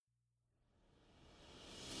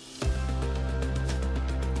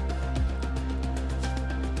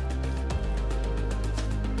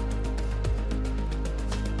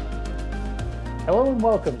Hello and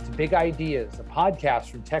welcome to Big Ideas, a podcast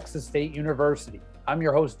from Texas State University. I'm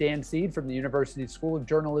your host, Dan Seed from the University School of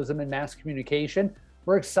Journalism and Mass Communication.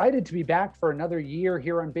 We're excited to be back for another year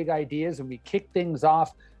here on Big Ideas, and we kick things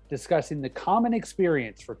off discussing the common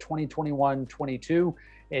experience for 2021-22.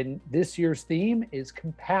 And this year's theme is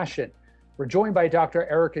compassion. We're joined by Dr.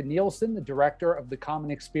 Erica Nielsen, the director of the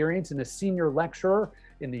Common Experience and a senior lecturer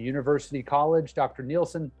in the University College. Dr.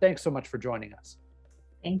 Nielsen, thanks so much for joining us.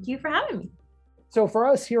 Thank you for having me. So for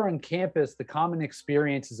us here on campus, the Common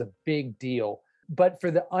Experience is a big deal. But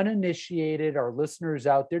for the uninitiated, our listeners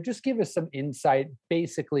out there, just give us some insight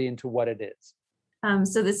basically into what it is.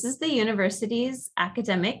 So this is the university's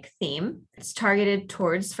academic theme. It's targeted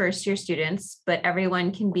towards first-year students, but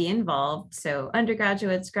everyone can be involved. So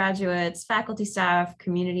undergraduates, graduates, faculty, staff,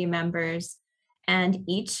 community members. And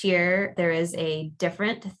each year there is a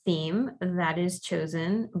different theme that is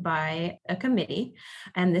chosen by a committee.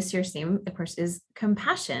 And this year's theme, of course, is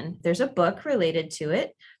compassion. There's a book related to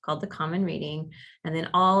it called The Common Reading, and then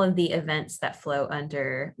all of the events that flow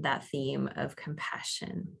under that theme of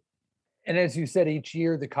compassion. And as you said, each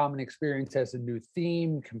year the Common Experience has a new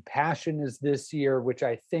theme. Compassion is this year, which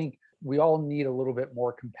I think we all need a little bit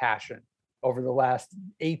more compassion. Over the last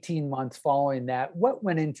 18 months following that, what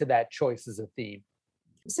went into that choice as a theme?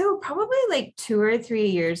 So probably like 2 or 3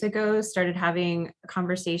 years ago, started having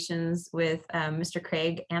conversations with Mr.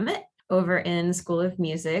 Craig Ammett over in School of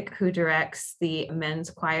Music, who directs the men's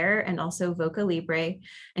choir and also Voca Libre.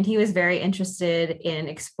 And he was very interested in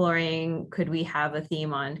exploring, could we have a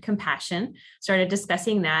theme on compassion? Started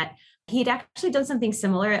discussing that. He'd actually done something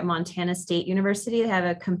similar at Montana State University. They have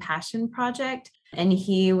a compassion project. And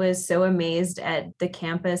he was so amazed at the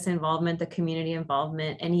campus involvement, the community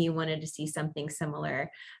involvement, and he wanted to see something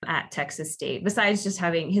similar at Texas State, besides just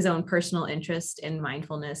having his own personal interest in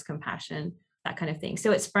mindfulness, compassion, that kind of thing.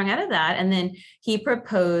 So it sprung out of that. And then he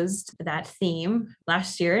proposed that theme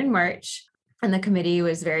last year in March. And the committee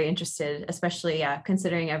was very interested, especially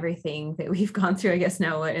considering everything that we've gone through, I guess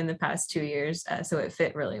now in the past 2 years. So it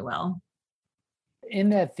fit really well. In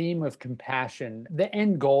that theme of compassion, the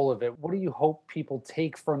end goal of it, what do you hope people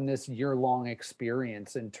take from this year-long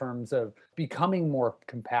experience in terms of becoming more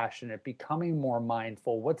compassionate, becoming more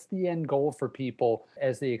mindful? What's the end goal for people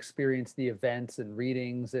as they experience the events and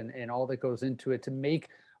readings and all that goes into it to make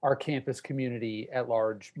our campus community at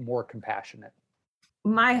large more compassionate?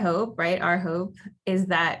 My hope, right, our hope is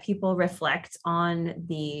that people reflect on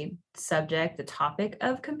the subject, the topic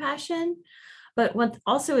of compassion. But what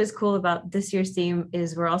also is cool about this year's theme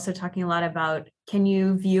is we're also talking a lot about, can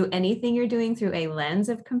you view anything you're doing through a lens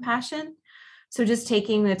of compassion? So just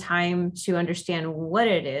taking the time to understand what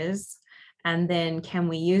it is, and then can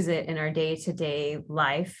we use it in our day-to-day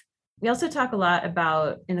life? We also talk a lot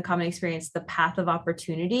about, in the Common Experience, the path of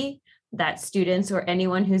opportunity that students or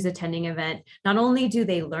anyone who's attending an event, not only do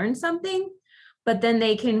they learn something, but then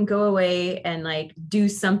they can go away and like do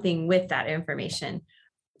something with that information.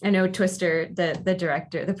 I know Twister,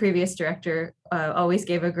 the previous director, always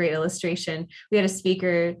gave a great illustration. We had a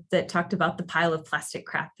speaker that talked about the pile of plastic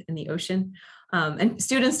crap in the ocean. And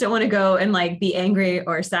students don't want to go and like be angry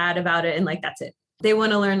or sad about it. And like, that's it. They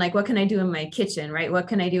want to learn, like, what can I do in my kitchen, right? What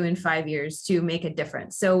can I do in 5 years to make a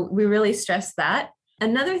difference? So we really stress that.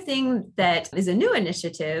 Another thing that is a new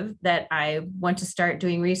initiative that I want to start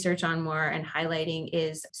doing research on more and highlighting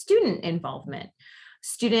is student involvement.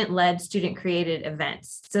 Student-led, student-created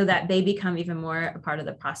events so that they become even more a part of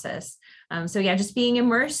the process. Just being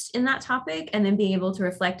immersed in that topic and then being able to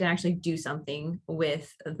reflect and actually do something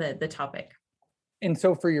with the topic. And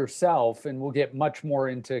so for yourself, and we'll get much more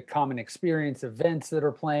into Common Experience events that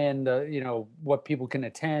are planned, what people can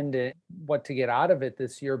attend and what to get out of it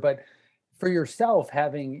this year. But for yourself,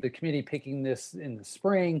 having the committee picking this in the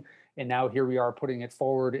spring, and now here we are putting it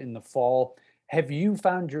forward in the fall, have you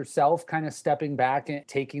found yourself kind of stepping back and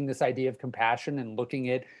taking this idea of compassion and looking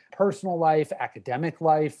at personal life, academic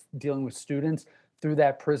life, dealing with students through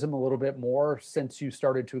that prism a little bit more since you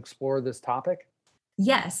started to explore this topic?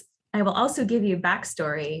 Yes, I will also give you a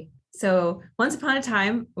backstory. So once upon a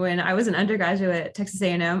time, when I was an undergraduate at Texas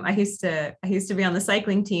A&M, I used to be on the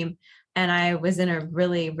cycling team, and I was in a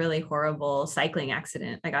really, really horrible cycling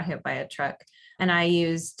accident. I got hit by a truck. And I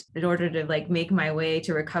used, in order to like make my way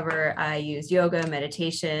to recover, I used yoga,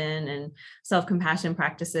 meditation, and self-compassion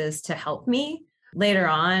practices to help me. Later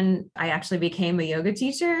on, I actually became a yoga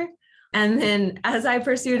teacher. And then as I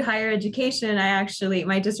pursued higher education,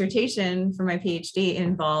 my dissertation for my PhD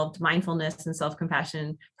involved mindfulness and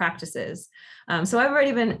self-compassion practices. So I've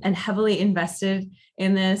already been heavily invested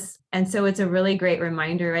in this. And so it's a really great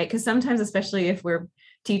reminder, right? Because sometimes, especially if we're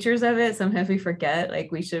teachers of it. Sometimes we forget,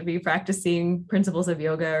 like we should be practicing principles of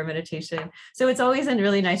yoga or meditation. So it's always a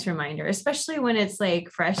really nice reminder, especially when it's like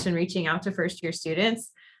fresh and reaching out to first year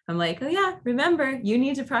students. I'm like, oh yeah, remember, you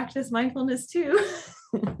need to practice mindfulness too.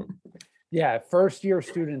 Yeah, first year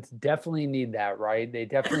students definitely need that, right?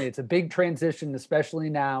 It's a big transition, especially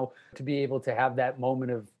now, to be able to have that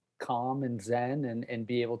moment of calm and zen and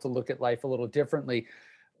be able to look at life a little differently.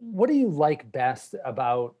 What do you like best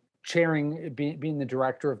about being the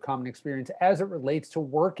director of Common Experience as it relates to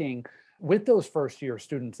working with those first year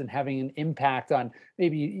students and having an impact on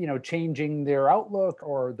maybe, changing their outlook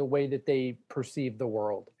or the way that they perceive the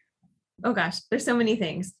world? Oh gosh, there's so many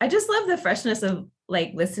things. I just love the freshness of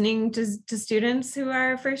like listening to students who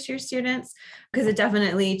are first year students, because it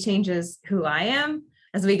definitely changes who I am.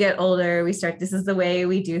 As we get older, we start, this is the way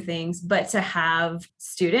we do things. But to have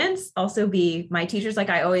students also be my teachers, like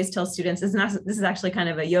I always tell students, this is actually kind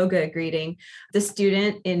of a yoga greeting. The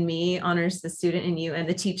student in me honors the student in you, and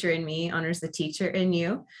the teacher in me honors the teacher in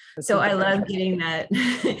you. So I love getting that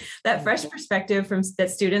that fresh perspective from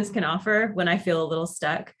that students can offer when I feel a little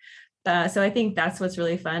stuck. So I think that's what's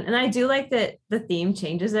really fun. And I do like that the theme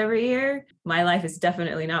changes every year. My life is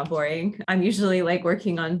definitely not boring. I'm usually like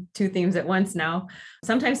working on 2 themes at once now,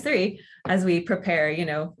 sometimes 3, as we prepare,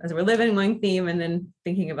 as we're living one theme and then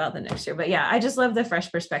thinking about the next year. But yeah, I just love the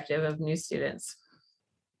fresh perspective of new students.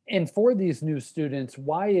 And for these new students,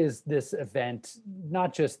 why is this event,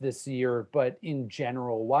 not just this year, but in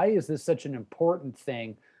general, why is this such an important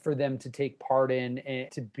thing for them to take part in and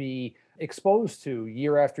to be exposed to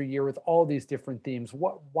year after year with all these different themes?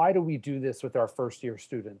 Why do we do this with our first year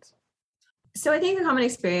students? So I think the Common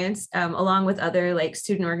Experience, along with other like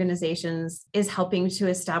student organizations, is helping to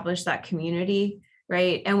establish that community,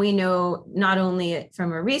 right? And we know not only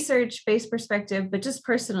from a research-based perspective, but just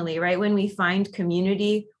personally, right? When we find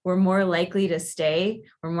community, we're more likely to stay,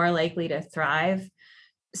 we're more likely to thrive.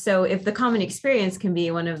 So if the Common Experience can be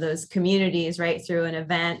one of those communities, right, through an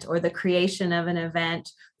event or the creation of an event,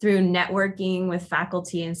 through networking with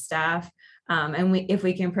faculty and staff, if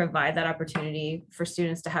we can provide that opportunity for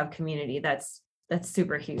students to have community, that's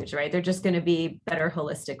super huge, right? They're just going to be better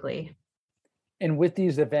holistically. And with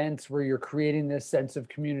these events where you're creating this sense of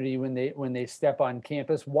community when they step on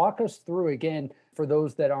campus, walk us through again for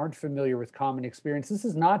those that aren't familiar with Common Experience. This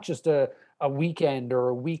is not just a weekend or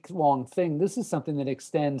a week-long thing. This is something that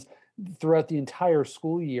extends throughout the entire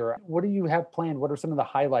school year. What do you have planned? What are some of the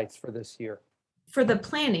highlights for this year? For the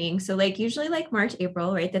planning, so like usually like March,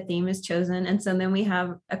 April, right? The theme is chosen. And so then we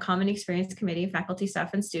have a Common Experience committee, faculty,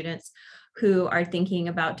 staff, and students who are thinking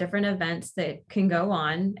about different events that can go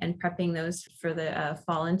on and prepping those for the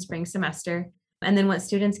fall and spring semester. And then once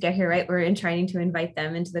students get here, right, we're trying to invite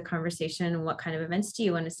them into the conversation. What kind of events do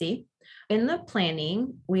you want to see? In the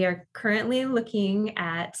planning, we are currently looking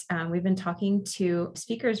at, we've been talking to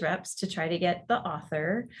speakers reps to try to get the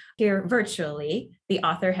author here virtually. The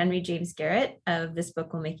author, Henry James Garrett of This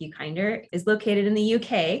Book Will Make You Kinder, is located in the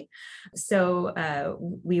UK. So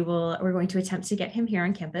we're going to attempt to get him here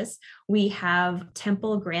on campus. We have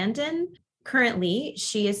Temple Grandin. Currently,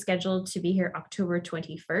 she is scheduled to be here October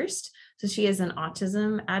 21st. So she is an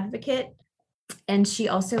autism advocate. And she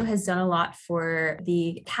also has done a lot for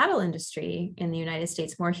the cattle industry in the United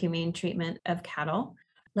States, more humane treatment of cattle.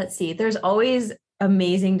 Let's see, there's always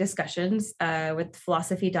amazing discussions with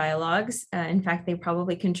philosophy dialogues. In fact, they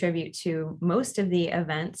probably contribute to most of the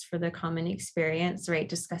events for the Common Experience, right?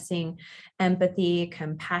 Discussing empathy,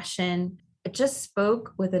 compassion. I just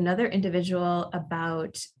spoke with another individual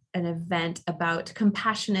about an event about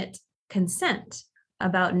compassionate consent,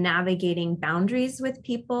 about navigating boundaries with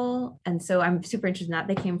people. And so I'm super interested in that.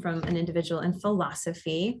 They came from an individual in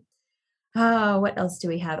philosophy. What else do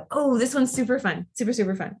we have? Oh, this one's super fun, super,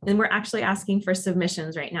 super fun. And we're actually asking for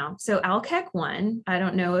submissions right now. So Alkek One, I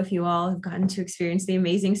don't know if you all have gotten to experience the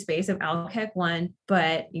amazing space of Alkek One,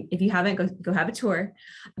 but if you haven't, go have a tour.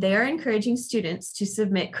 They are encouraging students to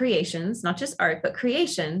submit creations, not just art, but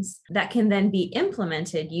creations that can then be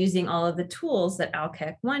implemented using all of the tools that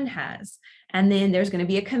Alkek One has. And then there's going to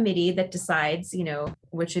be a committee that decides,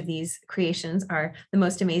 which of these creations are the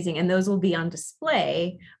most amazing. And those will be on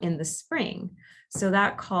display in the spring. So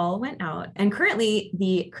that call went out. And currently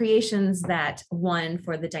the creations that won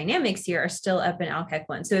for the dynamics year are still up in Alkek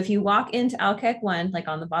One. So if you walk into Alkek One, like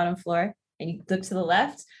on the bottom floor, and you look to the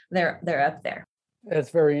left, they're up there. That's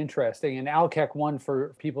very interesting. And Alkek One,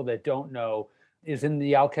 for people that don't know, is in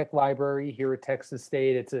the Alkek Library here at Texas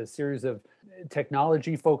State. It's a series of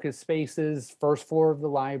technology-focused spaces, first floor of the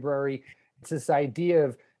library. It's this idea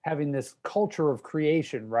of having this culture of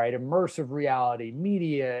creation, right? Immersive reality,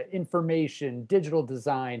 media, information, digital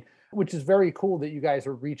design, which is very cool that you guys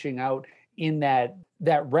are reaching out in that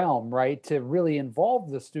realm, right? To really involve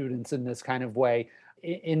the students in this kind of way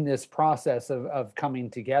in this process of coming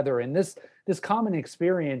together. And this common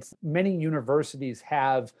experience, many universities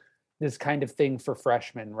have this kind of thing for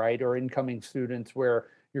freshmen, right? Or incoming students where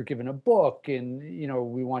you're given a book and,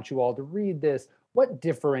 we want you all to read this. What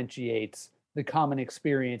differentiates the common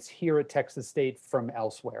experience here at Texas State from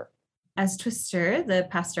elsewhere? As Twister, the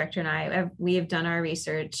past director, and we have done our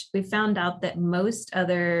research. We found out that most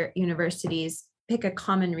other universities pick a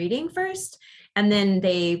common reading first, and then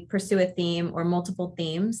they pursue a theme or multiple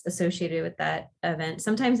themes associated with that event.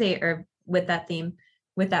 Sometimes they are with that theme,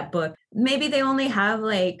 with that book. Maybe they only have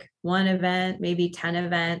like one event, maybe 10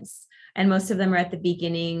 events, and most of them are at the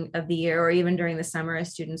beginning of the year or even during the summer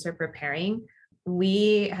as students are preparing.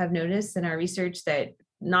 We have noticed in our research that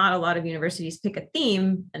not a lot of universities pick a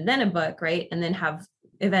theme and then a book, right? And then have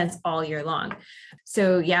events all year long.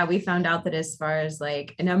 So yeah, we found out that as far as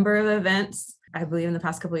like a number of events, I believe in the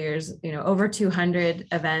past couple of years, over 200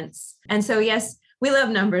 events. And so yes, we love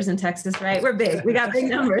numbers in Texas, right? We're big, we got big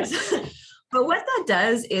numbers. But what that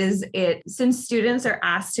does is since students are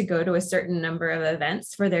asked to go to a certain number of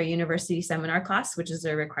events for their university seminar class, which is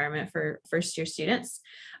a requirement for first year students,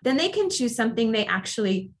 then they can choose something they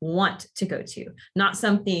actually want to go to, not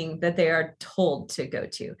something that they are told to go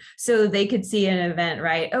to. So they could see an event,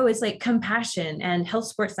 right? Oh, it's like compassion and health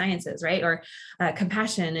sports sciences, right? Or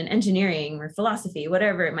compassion and engineering or philosophy,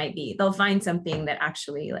 whatever it might be. They'll find something that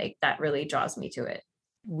actually like that really draws me to it.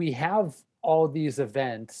 We have all these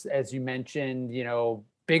events, as you mentioned,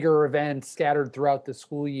 bigger events scattered throughout the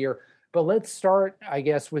school year. But let's start, I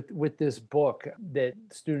guess, with this book that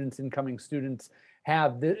incoming students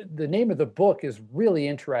have. The name of the book is really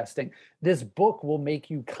interesting. This book will make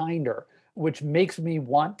you kinder, which makes me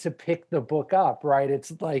want to pick the book up, right?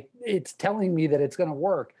 It's like, it's telling me that it's going to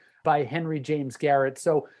work, by Henry James Garrett.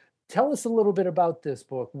 So tell us a little bit about this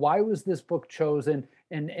book. Why was this book chosen?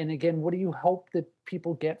 And again, what do you hope that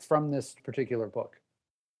people get from this particular book?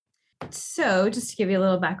 So just to give you a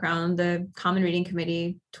little background, the Common Reading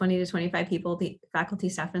Committee, 20 to 25 people, the faculty,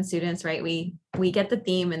 staff, and students, right? We get the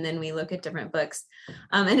theme and then we look at different books.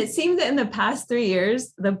 And it seems that in the past 3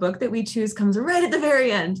 years, the book that we choose comes right at the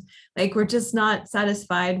very end. Like we're just not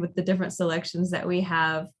satisfied with the different selections that we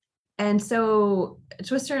have. And so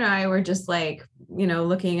Twister and I were just like,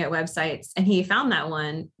 looking at websites, and he found that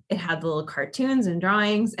one. It had the little cartoons and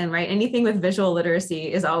drawings, and right, anything with visual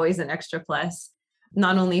literacy is always an extra plus,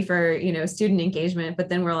 not only for, student engagement, but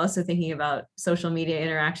then we're also thinking about social media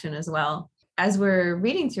interaction as well. As we're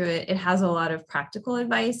reading through it, it has a lot of practical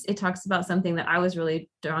advice. It talks about something that I was really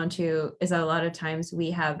drawn to, is a lot of times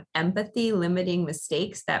we have empathy limiting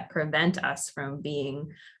mistakes that prevent us from being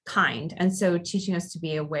kind. And so teaching us to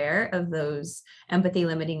be aware of those empathy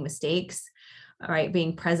limiting mistakes, right,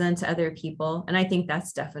 being present to other people. And I think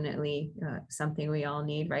that's definitely something we all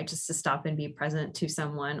need, right? Just to stop and be present to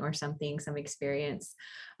someone or something, some experience.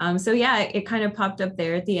 So yeah, it kind of popped up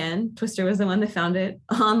there at the end. Twister was the one that found it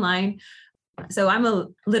online. So I'm a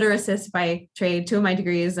literacist by trade. 2 of my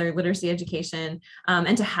degrees are literacy education.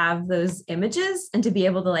 And to have those images and to be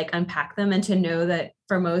able to like unpack them and to know that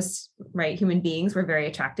for most, right, human beings, we're very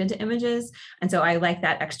attracted to images. And so I like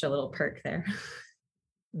that extra little perk there.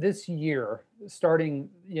 This year, starting,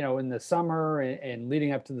 in the summer and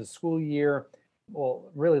leading up to the school year, well,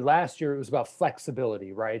 really last year, it was about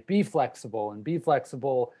flexibility, right? Be flexible and be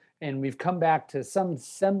flexible. And we've come back to some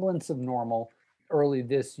semblance of normal early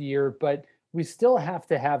this year, but we still have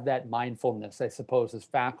to have that mindfulness, I suppose, as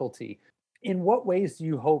faculty. In what ways do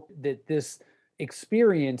you hope that this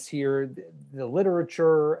experience here, the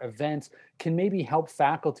literature, events, can maybe help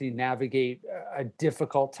faculty navigate a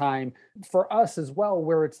difficult time for us as well,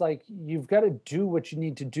 where it's like you've got to do what you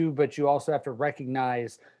need to do, but you also have to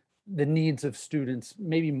recognize the needs of students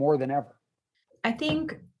maybe more than ever? I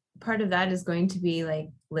think part of that is going to be like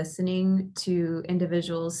listening to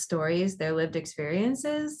individuals' stories, their lived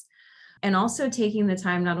experiences, and also taking the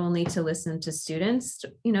time not only to listen to students,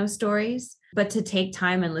 stories, but to take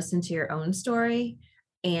time and listen to your own story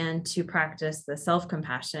and to practice the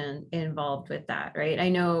self-compassion involved with that, right? I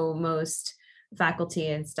know most faculty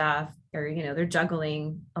and staff are, they're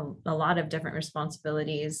juggling a lot of different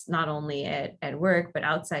responsibilities, not only at work, but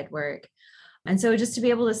outside work. And so just to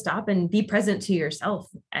be able to stop and be present to yourself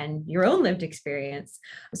and your own lived experience.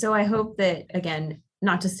 So I hope that, again,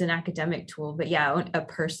 not just an academic tool, but yeah, a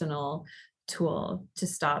personal tool to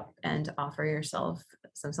stop and offer yourself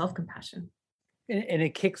some self-compassion. And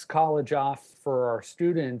it kicks college off for our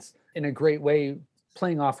students in a great way,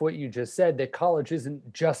 playing off what you just said, that college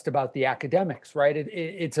isn't just about the academics, right?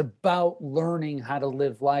 It's about learning how to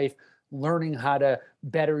live life, learning how to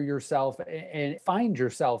better yourself and find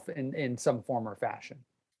yourself in some form or fashion.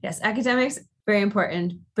 Yes, academics, very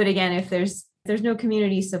important. But again, if there's no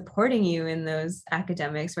community supporting you in those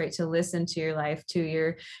academics, right? To listen to your life,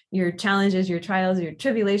 to your challenges, your trials, your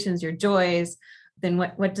tribulations, your joys, then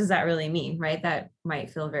what does that really mean, right? That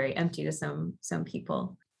might feel very empty to some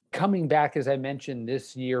people. Coming back, as I mentioned,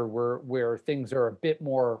 this year where things are a bit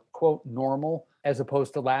more, quote, normal, as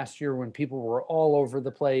opposed to last year when people were all over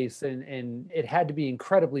the place and it had to be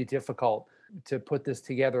incredibly difficult to put this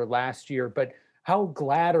together last year. But how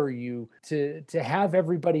glad are you to have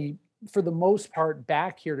everybody, for the most part,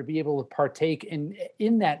 back here to be able to partake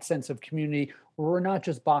in that sense of community where we're not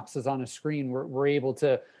just boxes on a screen, we're able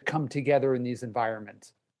to come together in these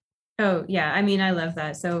environments? Oh, yeah. I mean, I love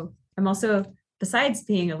that. So I'm also, besides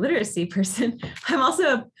being a literacy person, I'm also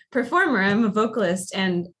a performer. I'm a vocalist.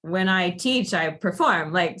 And when I teach, I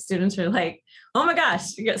perform. Like students are like, oh my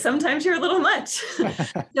gosh, sometimes you're a little much.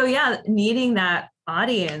 So yeah, needing that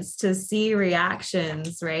audience to see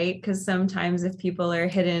reactions, right? Because sometimes if people are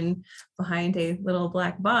hidden behind a little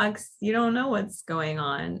black box, you don't know what's going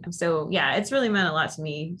on. So yeah, it's really meant a lot to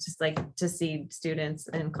me, just like to see students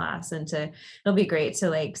in class and it'll be great to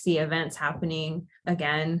like see events happening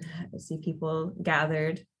again, see people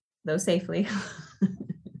gathered, though safely.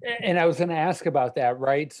 And I was going to ask about that,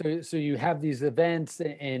 right? So you have these events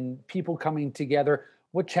and people coming together.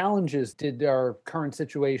 What challenges did our current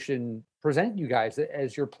situation present you guys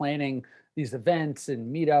as you're planning these events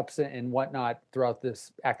and meetups and whatnot throughout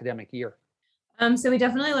this academic year? So we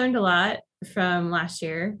definitely learned a lot from last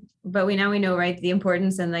year, but we know, right, the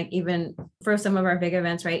importance, and like even for some of our big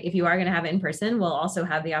events, right, if you are going to have it in person, we'll also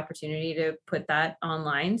have the opportunity to put that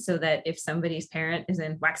online so that if somebody's parent is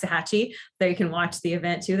in Waxahachie, they can watch the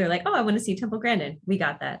event too. They're like, oh, I want to see Temple Grandin. We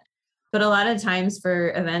got that. But a lot of times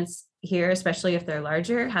for events here, especially if they're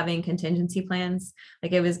larger, having contingency plans.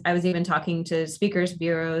 Like I was even talking to speakers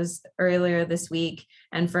bureaus earlier this week.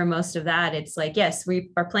 And for most of that, it's like, yes, we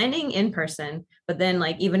are planning in person, but then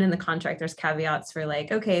like even in the contract, there's caveats for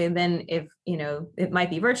like, okay, then if, it might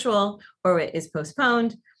be virtual or it is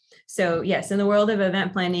postponed. So yes, in the world of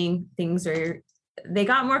event planning, they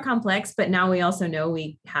got more complex, but now we also know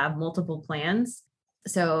we have multiple plans.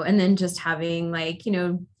 So, and then just having like,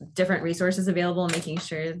 different resources available, making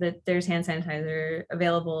sure that there's hand sanitizer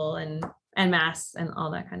available and masks and all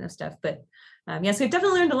that kind of stuff. But yes, we've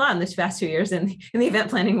definitely learned a lot in the past 2 years in the event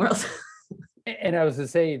planning world. And I was to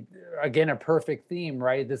say, again, a perfect theme,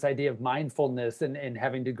 right? This idea of mindfulness and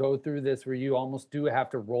having to go through this where you almost do have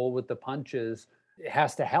to roll with the punches, it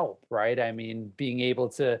has to help, right? I mean, being able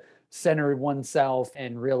to center oneself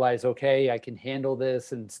and realize, okay, I can handle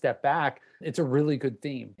this and step back. It's a really good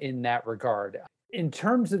theme in that regard. In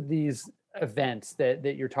terms of these events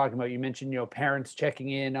that you're talking about, you mentioned, parents checking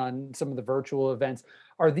in on some of the virtual events.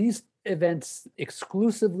 Are these events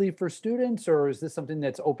exclusively for students, or is this something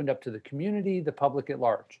that's opened up to the community, the public at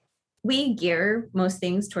large? We gear most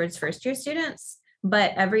things towards first year students,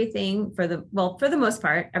 but everything for the most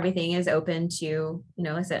part, everything is open to,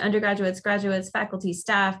 like I said, undergraduates, graduates, faculty,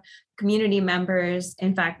 staff, community members.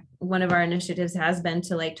 In fact, one of our initiatives has been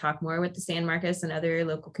to like talk more with the San Marcos and other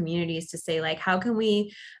local communities to say like, how can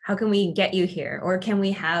we get you here? Or can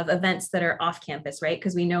we have events that are off campus, right?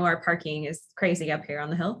 Because we know our parking is crazy up here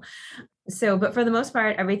on the hill. So, but for the most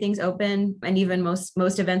part, everything's open, and even most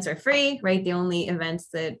events are free, right? The only events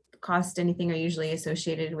that cost anything are usually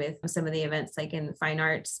associated with some of the events like in fine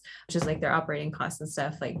arts, which is like their operating costs and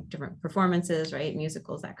stuff, like different performances, right?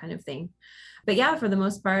 Musicals, that kind of thing. But yeah, for the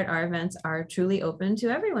most part, our events are truly open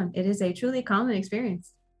to everyone. It is a truly common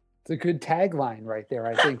experience. It's a good tagline right there,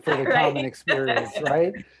 I think, for the Right. common experience,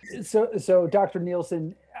 right? So Dr.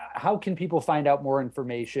 Nielsen, how can people find out more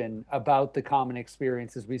information about the common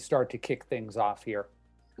experience as we start to kick things off here?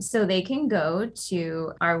 So they can go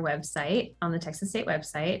to our website on the Texas State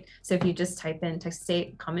website. So if you just type in Texas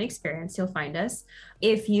State Common Experience, you'll find us.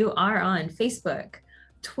 If you are on Facebook,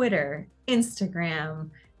 Twitter,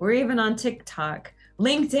 Instagram, we're even on TikTok,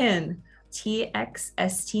 LinkedIn,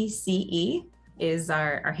 TXSTCE is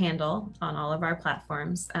our handle on all of our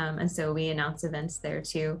platforms. And so we announce events there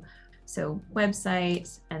too. So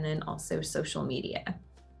website and then also social media.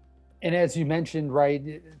 And as you mentioned,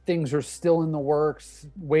 right, things are still in the works,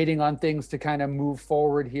 waiting on things to kind of move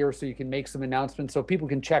forward here so you can make some announcements. So people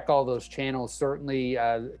can check all those channels, certainly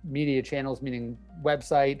media channels, meaning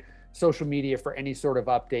website, social media for any sort of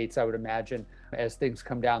updates, I would imagine, as things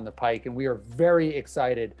come down the pike. And we are very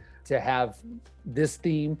excited to have this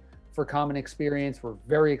theme for Common Experience. We're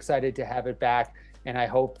very excited to have it back. And I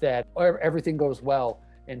hope that everything goes well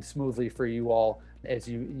and smoothly for you all as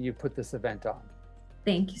you put this event on.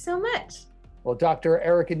 Thank you so much. Well, Dr.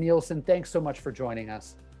 Erica Nielsen, thanks so much for joining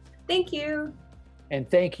us. Thank you. And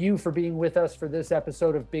thank you for being with us for this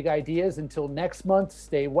episode of Big Ideas. Until next month,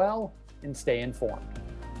 stay well and stay informed.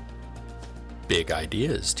 Big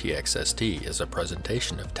Ideas TXST is a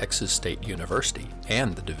presentation of Texas State University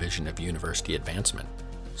and the Division of University Advancement.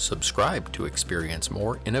 Subscribe to experience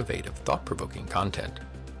more innovative, thought-provoking content.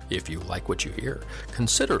 If you like what you hear,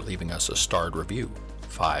 consider leaving us a starred review,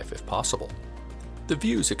 5 if possible. The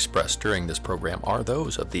views expressed during this program are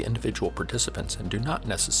those of the individual participants and do not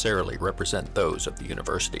necessarily represent those of the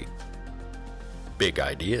university. Big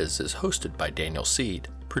Ideas is hosted by Daniel Seed,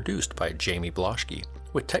 produced by Jamie Bloschke,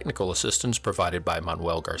 with technical assistance provided by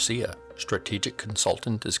Manuel Garcia. Strategic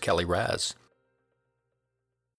consultant is Kelly Raz.